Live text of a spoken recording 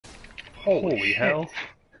Holy shit. hell.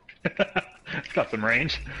 It's got some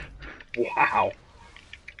range. Wow.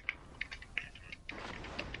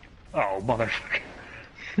 Oh, motherfucker.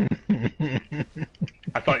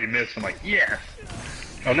 I thought you missed. I'm like, yes!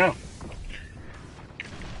 Oh no.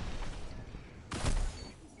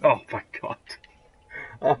 Oh my god.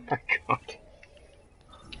 Oh my god.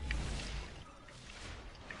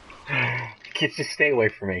 Kids, just stay away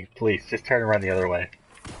from me, please. Just turn around the other way.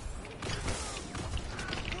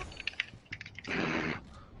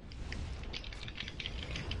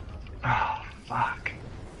 Oh, fuck.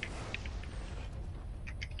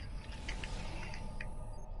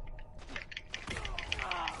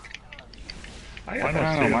 I don't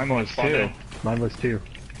know, mine was too. Mine was too.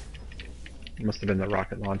 It must have been the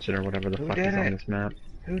rocket launcher or whatever the fuck is on this map.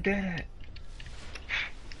 Who did it?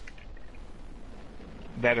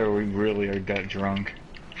 That or we really are that drunk.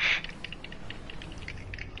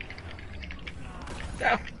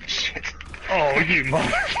 Oh, shit. Oh, you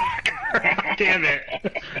motherfucker. Damn it.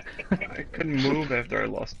 I couldn't move after I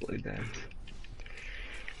lost Blade Dance.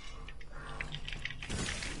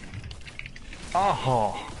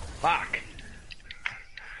 Oh, fuck.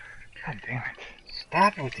 God damn it.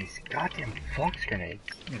 Stop it with these goddamn flux grenades.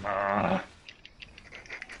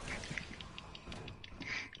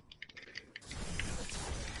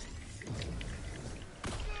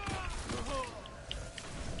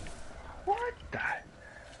 What the?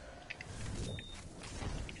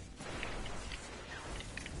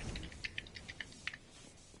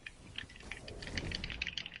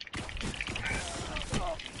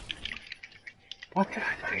 What the?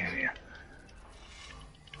 Damn you.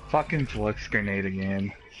 Fucking flux grenade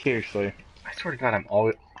again. Seriously. I swear to God, I'm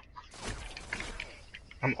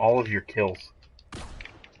all of your kills.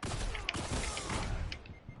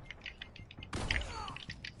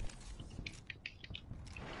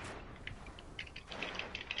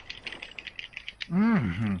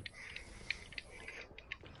 Mm-hmm.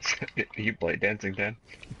 Are you Blade Dancing, Dan?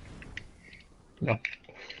 No.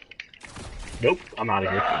 Nope, I'm out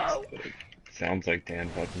of here. Sounds like Dan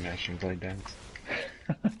fucking mashing Blade Dance.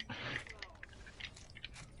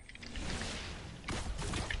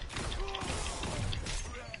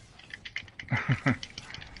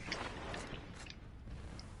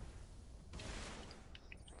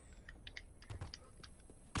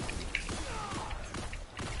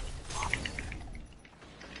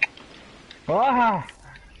 Ah!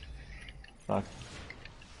 Fuck.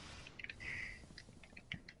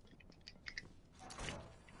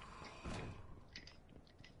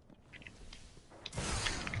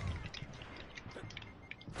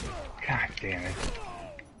 God damn it.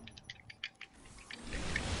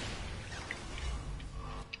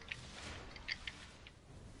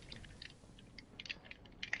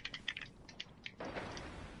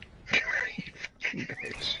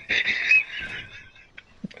 Bitch.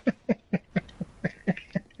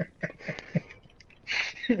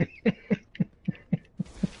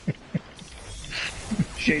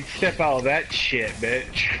 Shade, step out of that shit,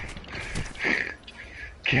 bitch.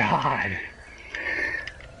 God.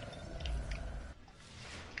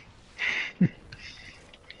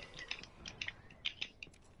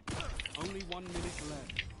 Only 1 minute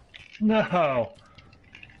left. No.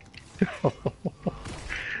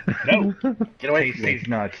 No! Get away Taste from me. these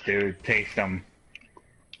nuts, dude. Taste them.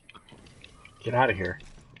 Get out of here.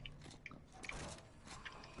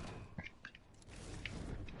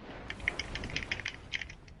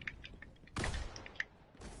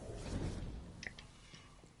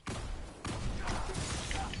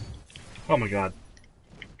 Oh my god.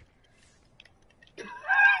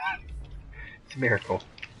 It's a miracle.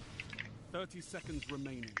 30 seconds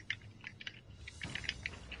remaining.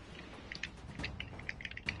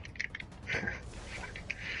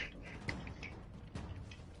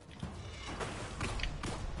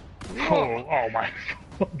 Oh my.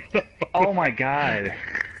 Oh my god.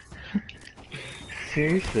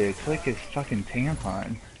 Seriously, it's like his fucking tampon.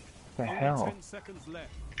 What the Only hell? 10 seconds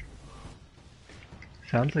left.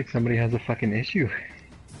 Sounds like somebody has a fucking issue.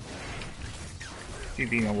 You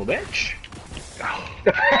being a little bitch?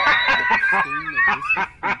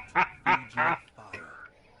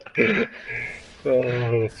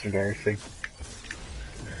 Oh, that's embarrassing.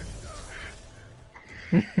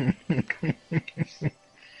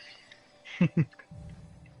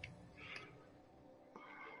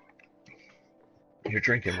 You're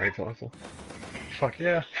drinking, right, Fossil? Fuck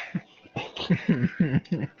yeah.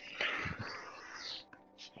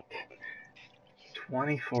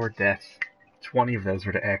 24 deaths. 20 of those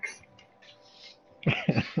were to X.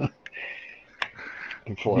 And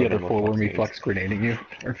The other of them 4 were me fucking- flux grenading you,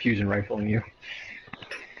 or fusion rifling you.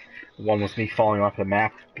 One was me falling off the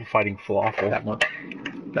map fighting falafel.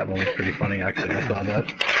 That one was pretty funny, actually. I saw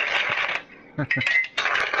that.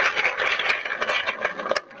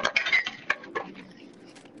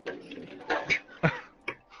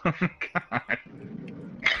 God.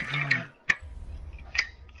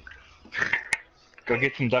 Go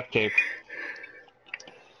get some duct tape.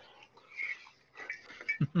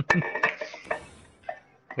 Put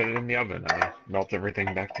it in the oven. Melt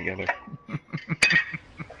everything back together.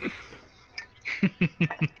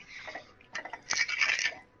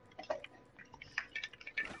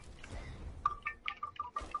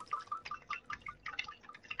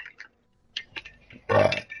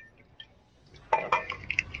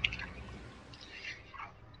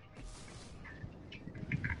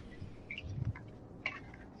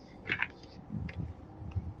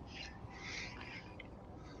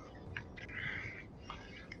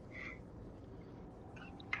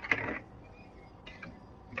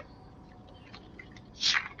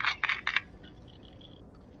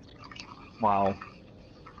 Wow.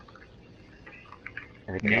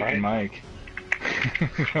 Everything Nate alright? and Mike.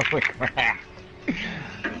 Holy crap.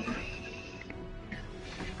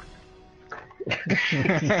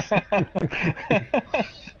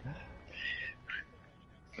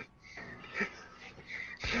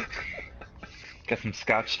 Got some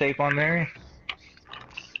scotch tape on there.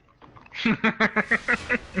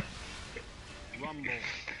 Rumble.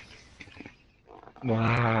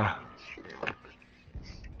 Wow.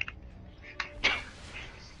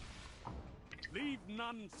 Leave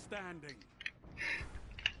none standing.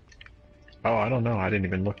 Oh, I don't know. I didn't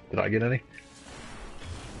even look. Did I get any?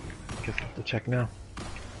 Guess I have to check now.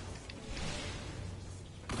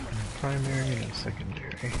 Primary and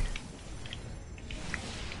secondary.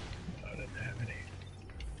 I didn't have any.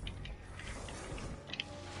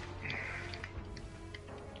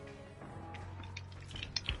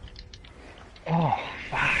 Oh,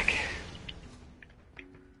 fuck.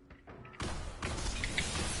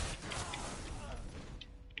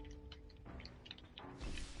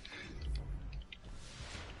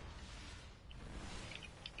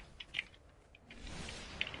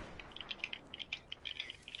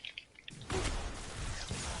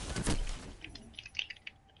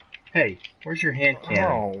 Hey, where's your hand cannon?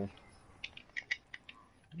 Oh.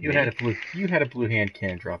 You had a blue hand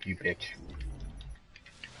cannon drop, you bitch.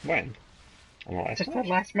 When? On the last Just one? that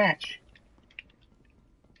last match.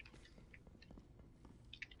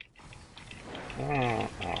 Oh.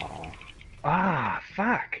 Ah,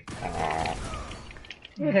 fuck.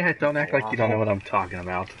 Yeah, don't act like you don't know what I'm talking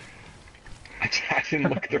about. I didn't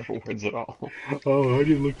look at the rewards at all. Oh, I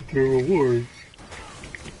didn't look at the rewards.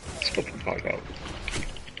 Shut the fuck up.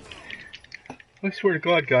 I swear to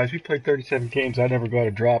God, guys, we played 37 games. I never got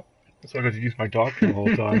a drop. So I got to use my doctor the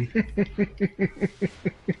whole time.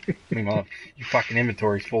 Meanwhile, your fucking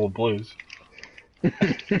inventory's full of blues.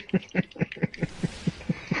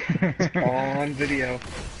 All on video.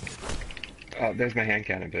 Oh, there's my hand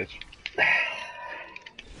cannon, bitch.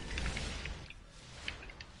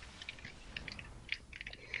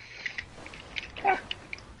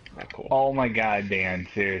 Not cool. Oh my god, Dan,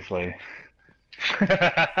 seriously.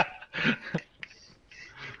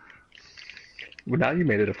 Well, now you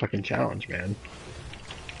made it a fucking challenge, man.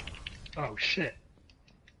 Oh, shit.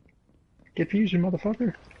 Get fusion,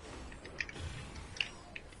 motherfucker.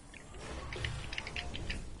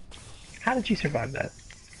 How did you survive that?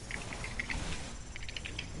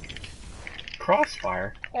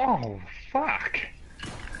 Crossfire? Oh, fuck.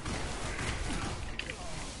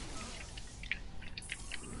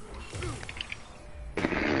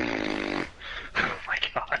 Oh my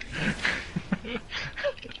god.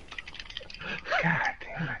 God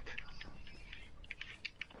damn it.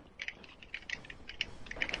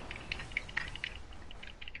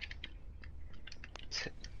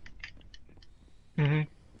 Mm-hmm.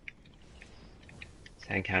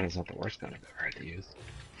 Hand cannon's not the worst gun I've ever had to use.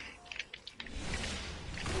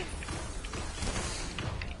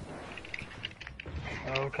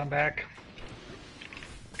 Oh, come back.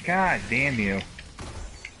 God damn you.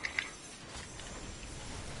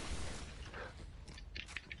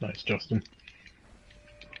 Nice, Justin.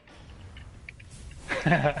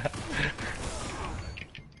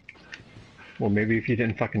 Well, maybe if you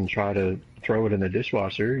didn't fucking try to throw it in the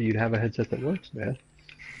dishwasher, you'd have a headset that works, man.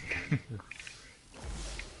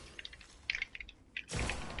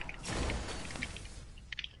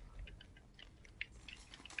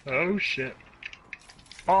 Oh, shit.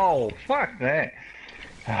 Oh, fuck that.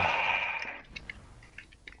 God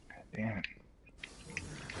damn it.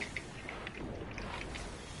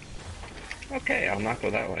 Okay, I'll not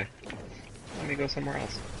go that way. Let me go somewhere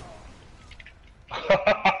else.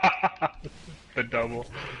 The double.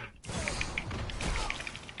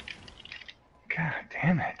 God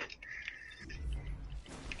damn it.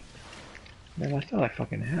 Man, I thought I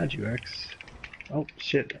fucking had you, X. Oh,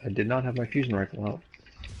 shit. I did not have my fusion rifle out.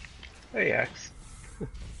 Hey, X.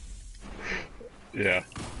 Yeah.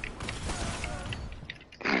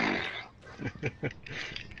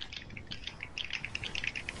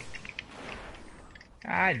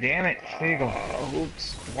 God damn it, Seagull.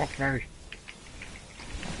 Oops. Walk Mary.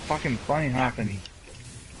 Fucking bunny hopping.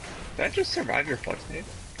 Did I just survive your flex nade?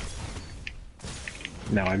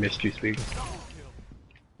 No, I missed you, Spiegel.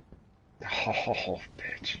 Oh,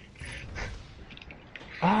 bitch.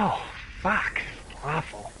 Oh, fuck.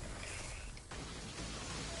 Awful.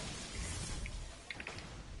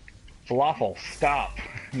 Falafel, stop.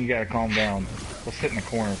 You gotta calm down. We'll sit in the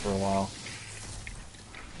corner for a while.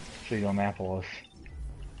 So you don't apple us.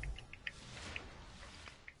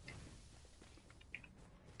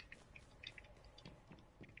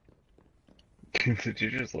 Did you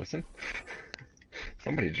just listen?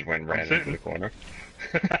 Somebody just went and ran sitting. into the corner.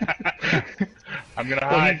 I'm gonna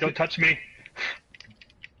hide, don't touch me.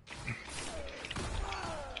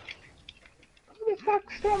 Who the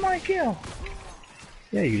fuck stole my kill?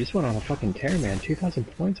 Yeah, you just went on a fucking tear, man. 2,000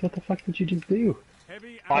 points? What the fuck did you just do?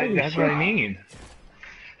 Heavy That's ammo. what I mean.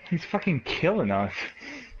 He's fucking killing us.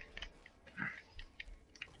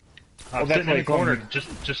 I'm that's sitting in the like corner. on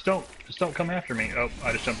Just don't come after me. Oh,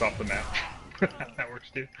 I just jumped off the map. That works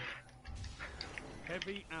too.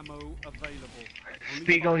 Heavy ammo available. Only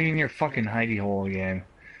Spiegel, you in your fucking hidey hole again.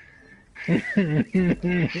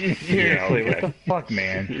 Seriously, what the fuck,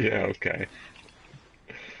 man? Yeah, okay.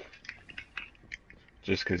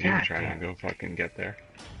 Just because you were God trying damn. to go fucking get there.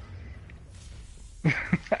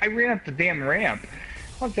 I ran up the damn ramp.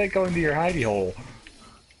 How's that go into your hidey hole?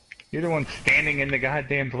 You're the one standing in the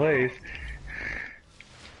goddamn place.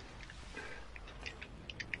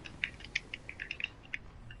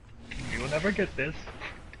 You will never get this.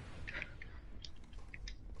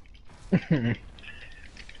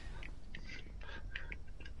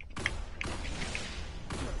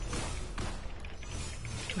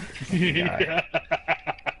 Yeah.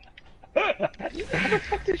 How the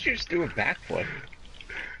fuck did you just do a backflip?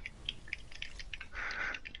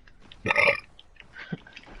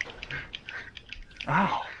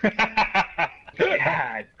 Oh.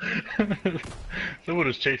 God. Someone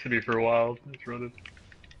was chasing me for a while. Just running.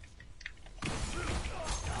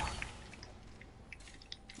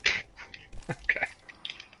 Okay.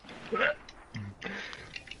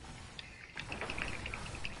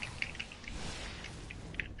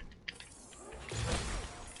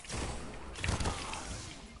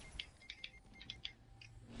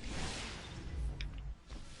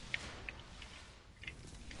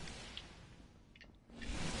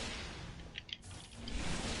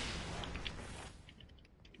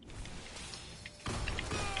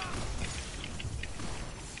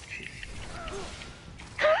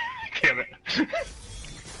 Damn it. I'm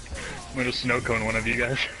gonna snow cone one of you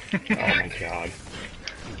guys. Oh my god.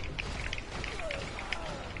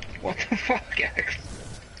 What the fuck, X?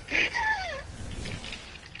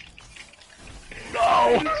 No!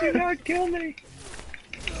 How did you not kill me?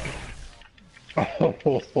 I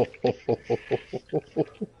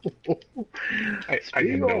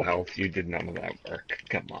had no health. You did none of that work.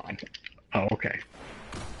 Come on. Oh, okay.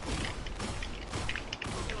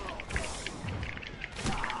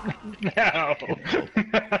 No!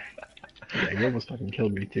 Yeah, you almost fucking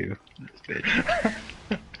killed me too. This bitch.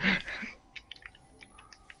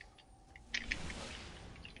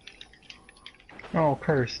 Oh,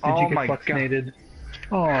 curse. Did Oh you my get vaccinated?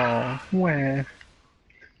 Oh, where?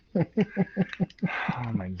 Oh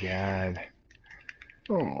my god.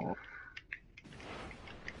 Oh.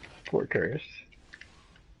 Poor curse.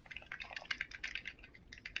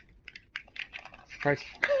 Christ.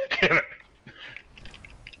 Damn it.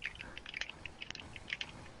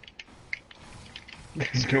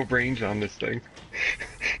 There's no range on this thing.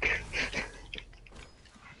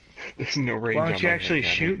 There's no range on Why don't you my actually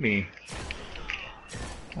head, shoot me?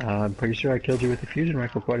 I'm pretty sure I killed you with the fusion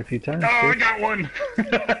rifle quite a few times. Oh, I bitch. got one!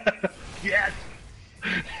 Yes!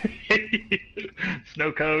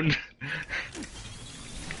 Snow cone.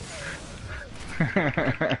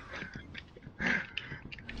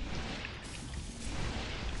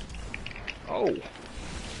 Oh.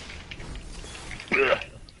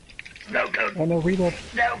 Snow cone. Oh no, reload.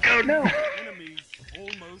 Snow cone. No. enemies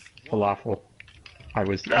almost won. Falafel. I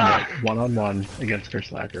was one-on-one against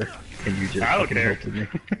Gerslacker, and you just Out fucking there. tilted me.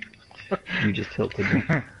 You just tilted me.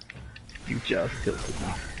 You just tilted me.